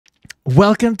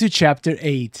Welcome to Chapter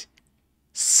 8,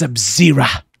 Sub-Zero.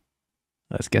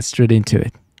 Let's get straight into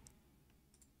it.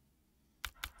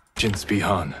 Jin's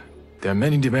Bihan, there are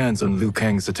many demands on Liu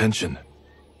Kang's attention.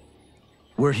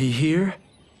 Were he here,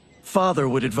 Father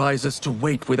would advise us to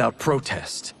wait without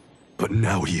protest. But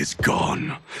now he is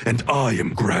gone, and I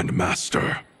am Grand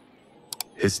Master.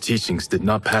 His teachings did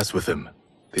not pass with him.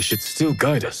 They should still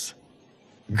guide us.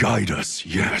 Guide us,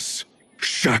 yes.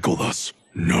 Shackle us,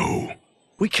 no.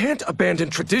 We can't abandon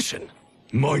tradition.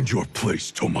 Mind your place,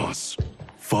 Tomas.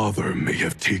 Father may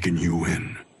have taken you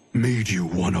in, made you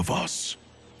one of us.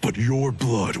 But your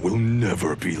blood will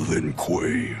never be Lin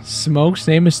Kuei. Smoke's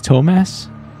name is Thomas?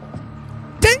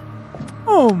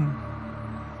 Damn!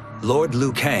 Lord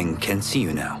Liu Kang can see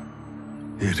you now.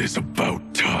 It is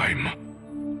about time.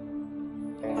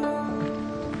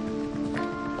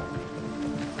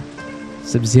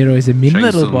 Sub-Zero is a mean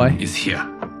little boy. Is here,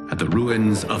 at the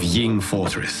ruins of Ying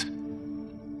Fortress.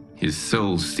 His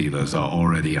soul stealers are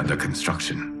already under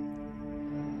construction.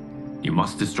 You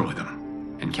must destroy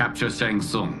them, and capture Shang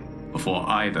Tsung before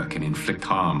either can inflict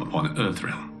harm upon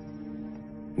Earthrealm.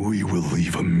 We will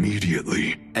leave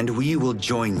immediately. And we will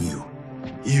join you.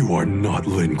 You are not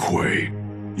Lin Kuei.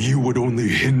 You would only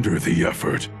hinder the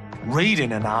effort.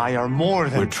 Raiden and I are more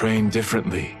than... We're trained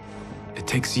differently. It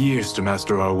takes years to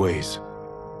master our ways.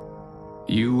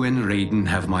 You and Raiden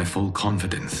have my full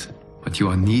confidence, but you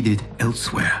are needed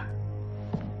elsewhere.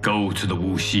 Go to the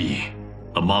Wuxi.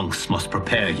 The monks must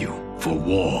prepare you for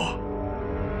war.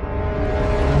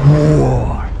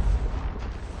 War.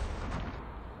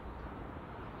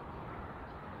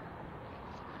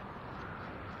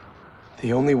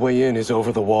 The only way in is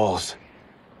over the walls.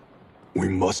 We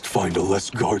must find a less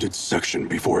guarded section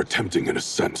before attempting an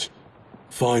ascent.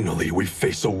 Finally, we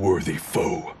face a worthy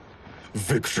foe.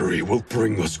 Victory will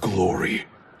bring us glory.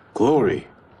 Glory?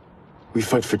 We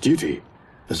fight for duty.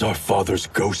 Does our father's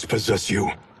ghost possess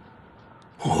you?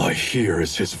 All I hear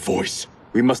is his voice.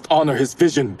 We must honor his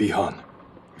vision, Bihan.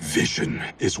 Vision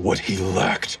is what he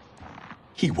lacked.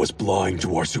 He was blind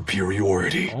to our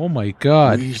superiority. Oh my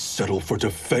god. We settled for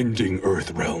defending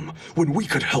Earthrealm when we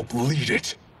could help lead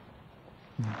it.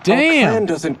 Damn! Our clan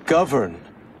doesn't govern.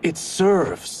 It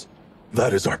serves.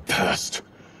 That is our past.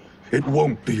 It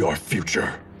won't be our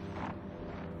future.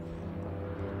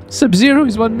 Sub-Zero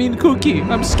is one mean cookie.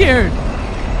 I'm scared.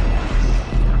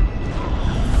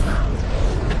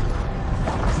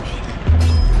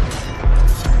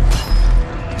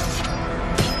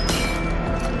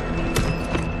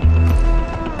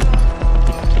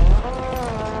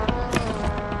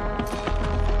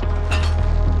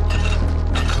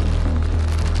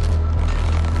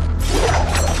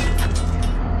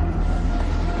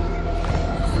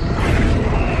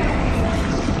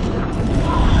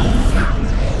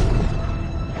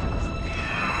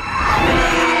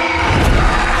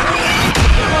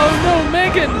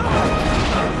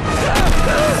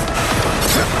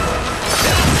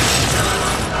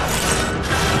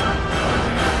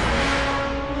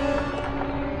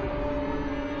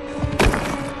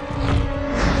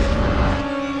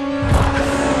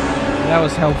 That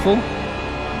was helpful.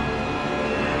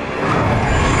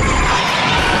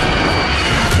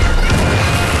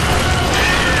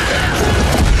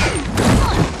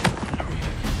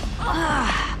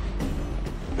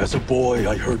 As a boy,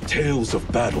 I heard tales of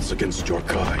battles against your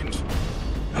kind.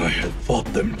 I had fought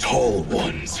them tall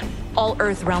ones. All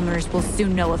Earthrealmers will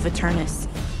soon know of Eternus.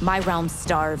 My realm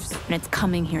starves, and it's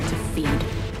coming here to feed.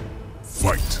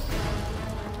 Fight.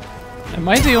 Am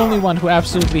I the only one who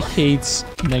absolutely hates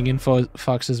Megan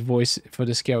Fox's voice for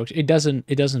this character? It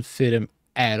doesn't fit him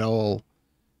at all.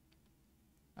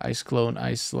 Ice clone,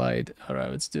 ice slide. Alright,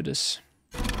 let's do this.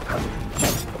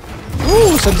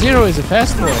 Ooh, Sub-Zero is a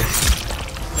fast boy.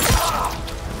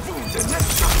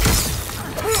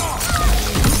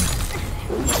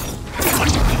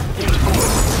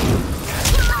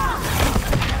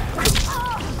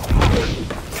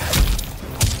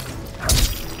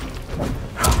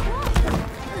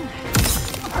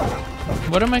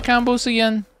 What are my combos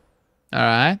again?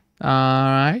 Alright,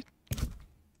 alright.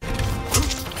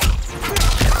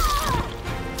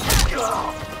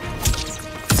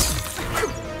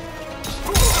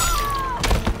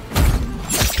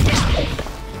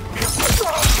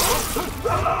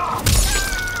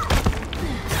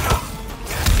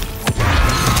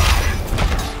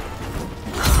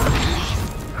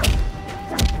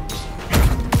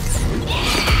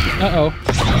 Uh-oh.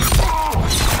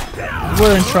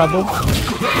 We're in trouble.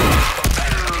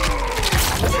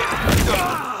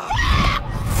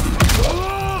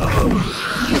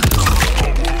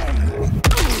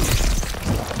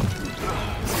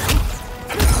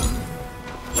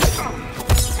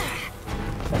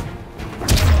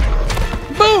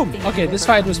 Okay, this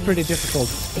fight was pretty difficult,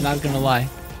 not gonna lie.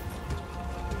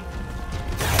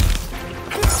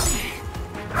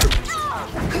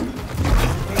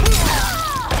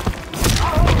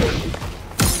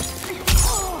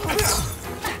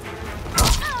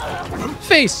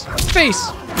 Face!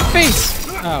 Face! Face!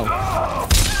 Ow.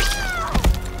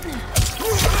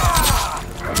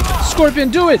 Scorpion,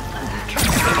 do it!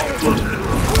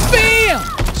 Bam!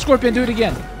 Scorpion, do it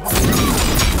again.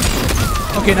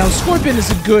 Okay, now Scorpion is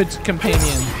a good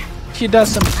companion. He does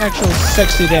some actual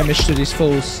sexy damage to these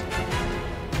foes.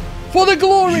 For the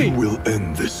glory! You will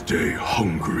end this day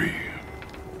hungry.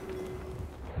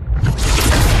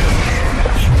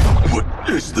 What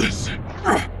is this?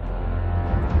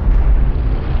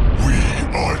 We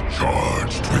are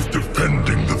charged with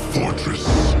defending the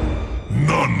fortress.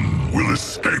 None will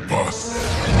escape us.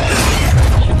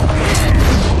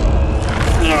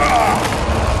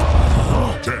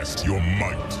 Test your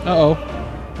might. Uh-oh.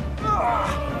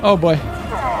 Oh boy.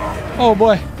 Oh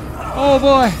boy. Oh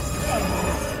boy.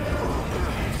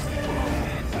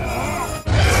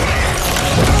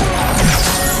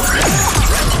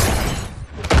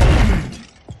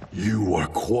 You are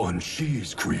Quan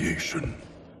Chi's creation.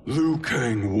 Liu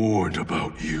Kang warned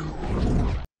about you.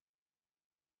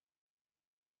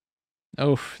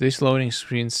 Oh, these loading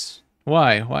screens.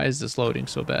 Why? Why is this loading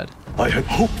so bad? I had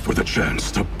hoped for the chance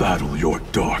to battle your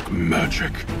dark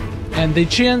magic. And the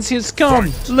chance has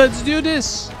come. Let's do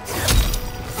this.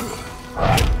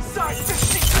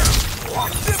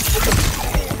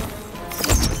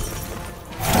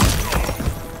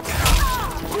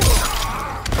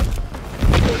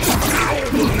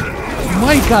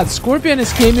 My god,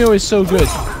 Scorpion's cameo is so good.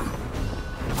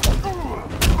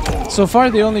 So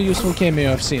far, the only useful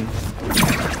cameo I've seen.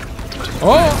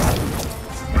 Oh!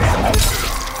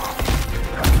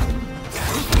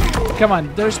 Come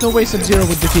on, there's no way Sub-Zero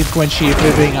would defeat Quan Chi if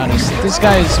we're being honest. This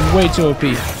guy is way too OP.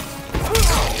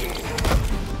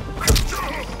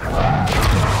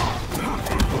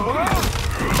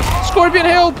 Scorpion,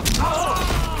 help!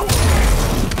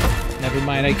 Never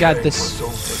mind, I got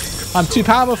this. I'm too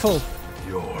powerful.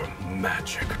 Your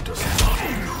magic does not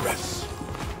impress.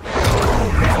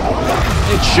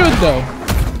 It should, though.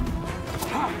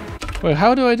 Wait,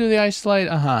 how do I do the ice slide?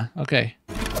 Uh-huh, okay.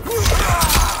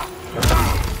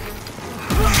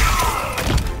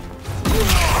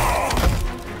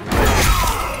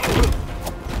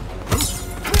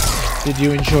 Did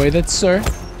you enjoy that, sir?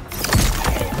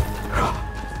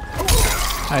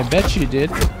 I bet you did.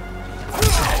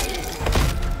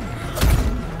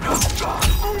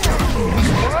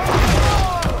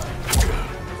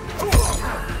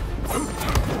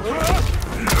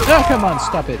 Oh, come on,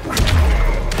 stop it.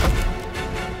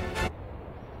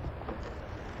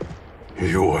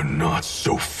 You are not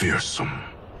so fearsome.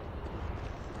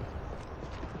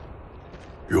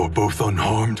 You're both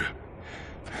unharmed?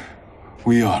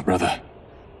 We are, brother.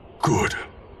 Good.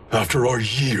 After our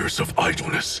years of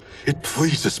idleness, it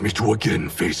pleases me to again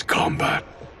face combat.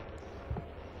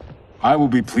 I will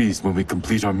be pleased when we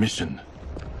complete our mission.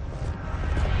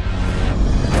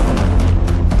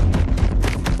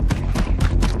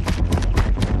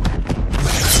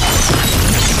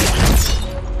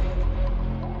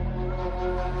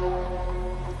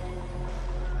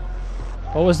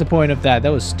 What was the point of that?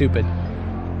 That was stupid.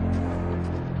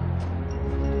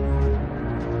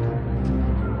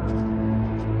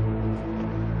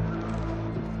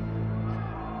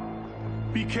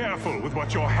 Be careful with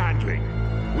what you're handling.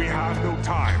 We have no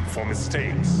time for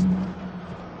mistakes.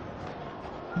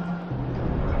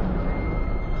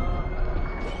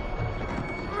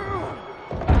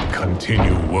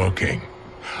 Continue working.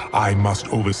 I must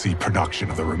oversee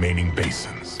production of the remaining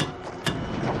basins.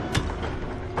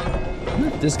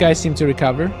 This guy seemed to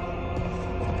recover.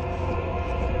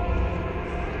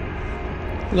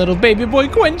 Little baby boy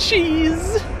Quan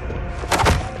Chi's.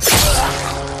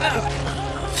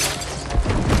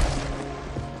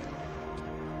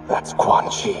 That's Quan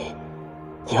Chi.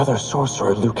 The other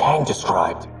sorcerer Liu Kang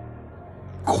described.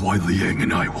 Kuai Liang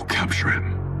and I will capture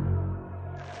him.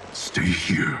 Stay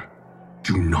here.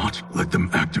 Do not let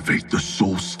them activate the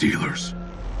Soul Stealers.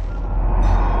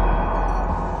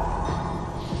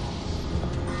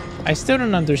 I still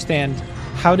don't understand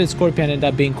how did Scorpion end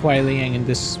up being Kuai Liang in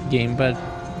this game, but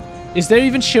is there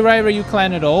even Shirai Ryu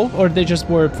clan at all, or they just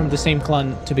were from the same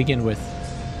clan to begin with?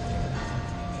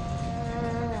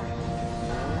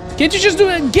 Can't you just do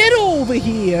it? Get over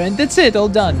here, and that's it, all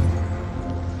done.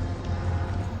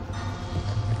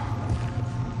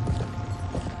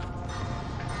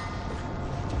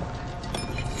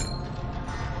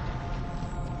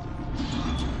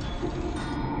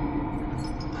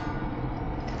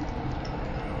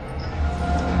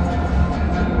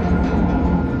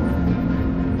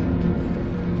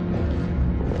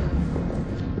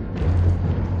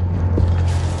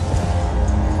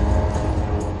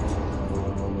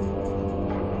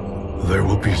 There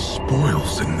will be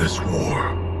spoils in this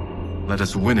war. Let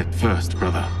us win it first,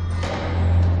 brother.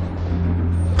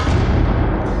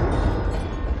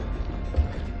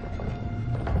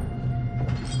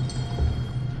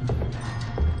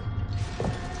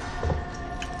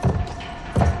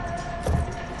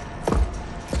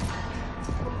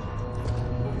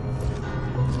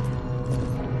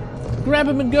 Grab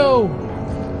him and go!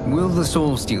 Will the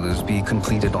Soul Stealers be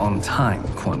completed on time,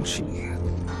 Quan Chi?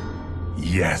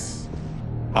 Yes.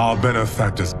 Our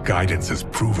benefactor's guidance has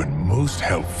proven most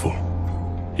helpful.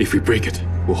 If we break it,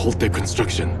 we'll halt their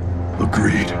construction.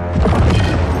 Agreed.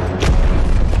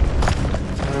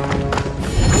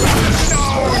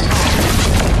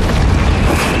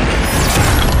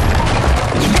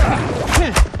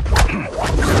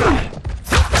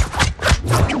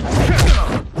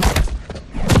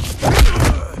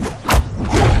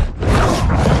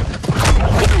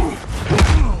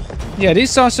 Yeah,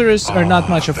 these sorcerers are not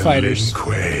much of fighters.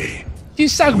 You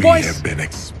suck, boys! We have been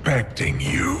expecting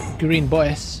you. Green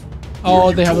boys.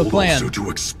 Oh, they have a plan. Also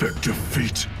to expect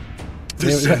defeat.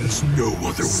 This ends no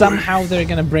other Somehow they're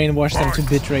gonna brainwash them to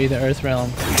betray the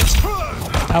Earthrealm.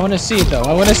 I wanna see it though.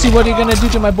 I wanna see what you're gonna do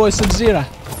to my boy Sub-Zero.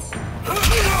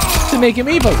 To make him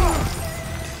evil.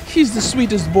 He's the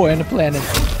sweetest boy on the planet.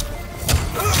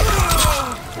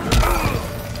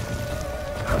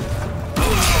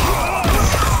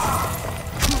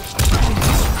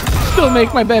 Still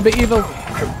make my baby evil.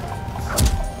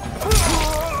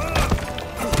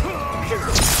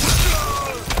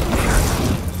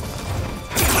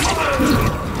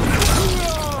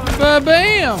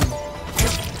 Ba-bam!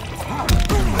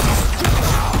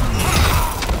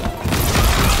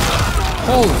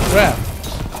 Holy crap.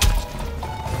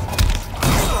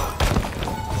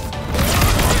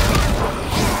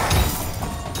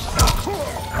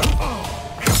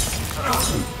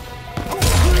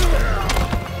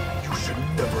 You should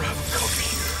never have come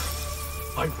here.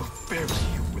 I will bury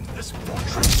you in this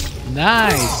fortress.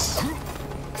 Nice.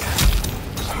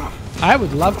 I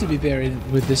would love to be buried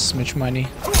with this much money.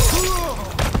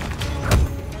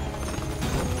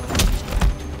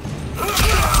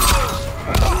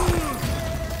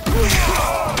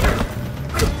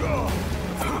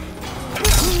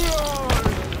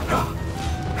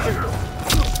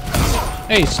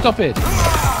 Hey, stop it!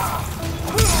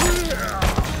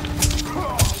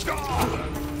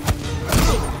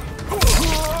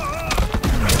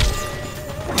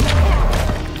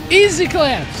 Easy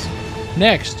claps!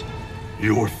 Next.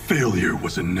 Your failure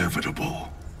was inevitable.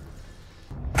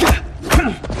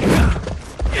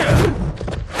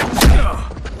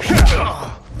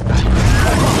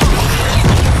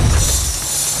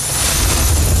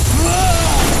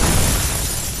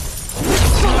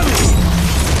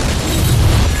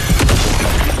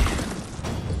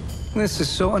 This is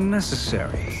so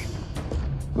unnecessary.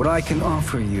 What I can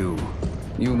offer you,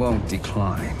 you won't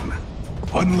decline.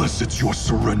 Unless it's your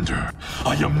surrender,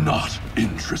 I am not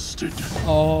interested.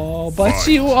 Oh, but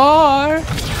you are!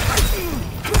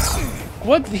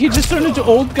 What? He just turned into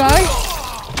old guy?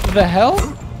 The hell?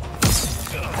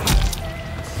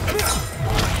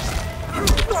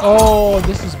 Oh,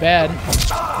 this is bad.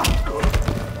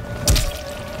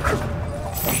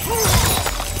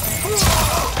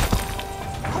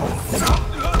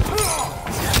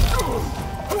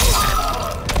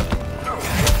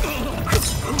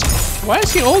 Why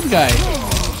is he old guy?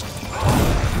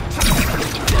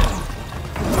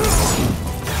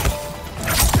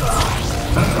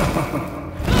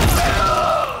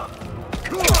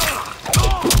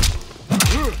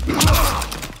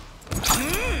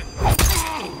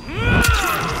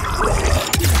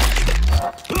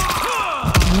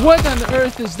 What on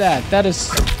earth is that? That is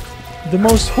the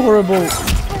most horrible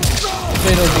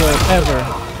fatal blow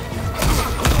ever.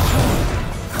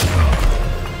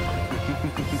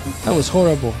 That was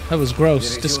horrible. That was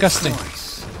gross. Disgusting.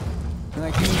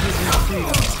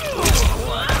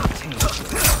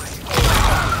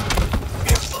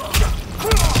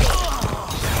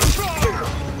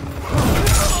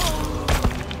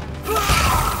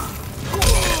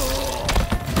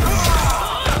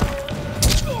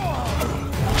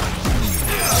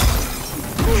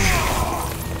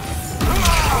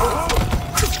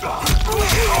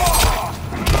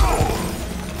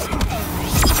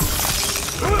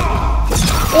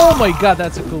 Oh my god,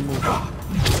 that's a cool move. I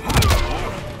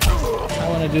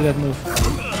want to do that move.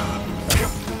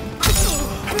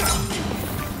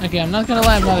 Okay, I'm not gonna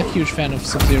lie, I'm not a huge fan of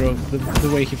Sub-Zero, the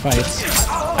way he fights.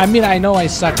 I mean, I know I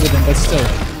suck with him, but still.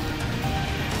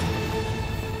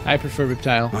 I prefer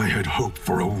Reptile. I had hoped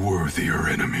for a worthier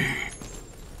enemy.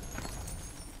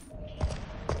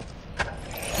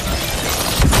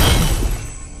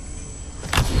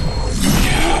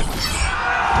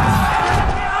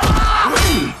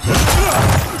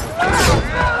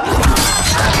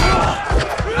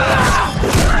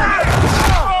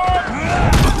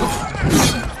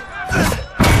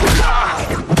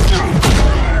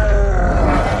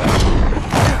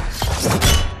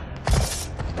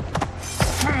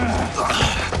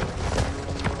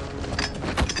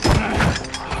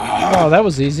 that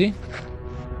was easy.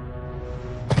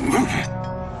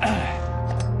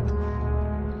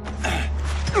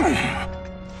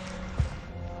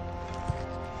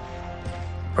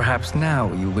 Perhaps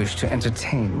now you wish to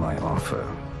entertain my offer.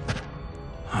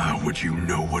 How would you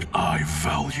know what I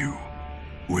value?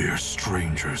 We're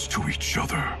strangers to each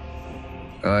other.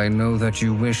 I know that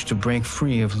you wish to break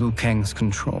free of Liu Kang's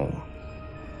control,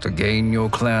 to gain your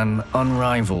clan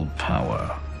unrivaled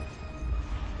power.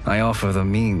 I offer the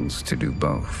means to do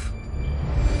both.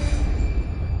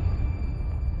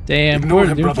 Damn, Ignore poor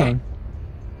him, Liu brother. Kang.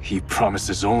 He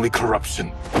promises only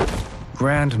corruption.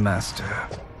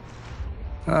 Grandmaster,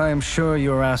 I am sure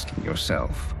you're asking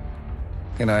yourself,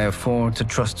 can I afford to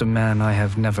trust a man I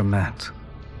have never met?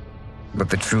 But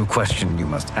the true question you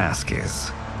must ask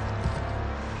is,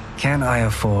 can I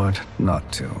afford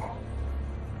not to?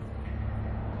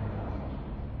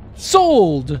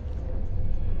 Sold!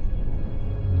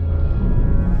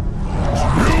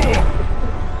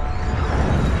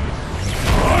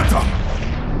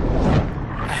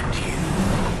 And you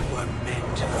were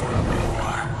meant for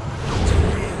war, to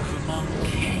live among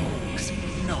kings,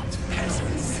 not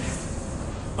peasants.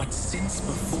 But since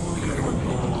before you were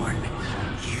born,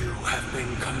 you have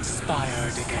been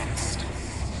conspired against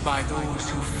by those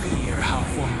who fear how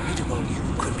formidable you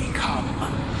could become.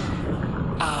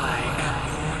 I am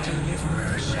your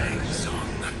deliverer, Shang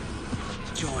Tsung.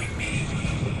 Join me,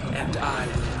 and I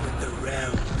will put the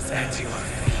realms at your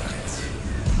feet.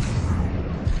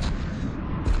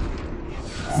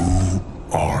 Who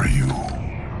are you?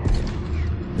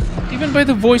 Even by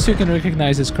the voice you can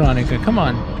recognize as Kronika. Come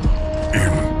on.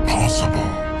 Impossible.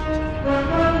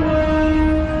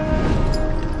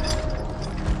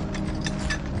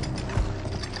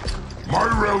 My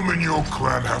realm and your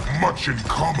clan have much in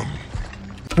common.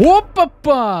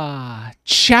 Whoop-a-pa!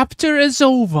 Chapter is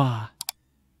over.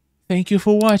 Thank you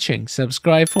for watching.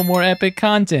 Subscribe for more epic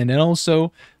content, and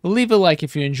also leave a like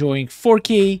if you're enjoying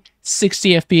 4K, 60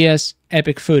 FPS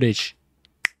epic footage.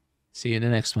 See you in the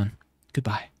next one.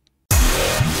 Goodbye.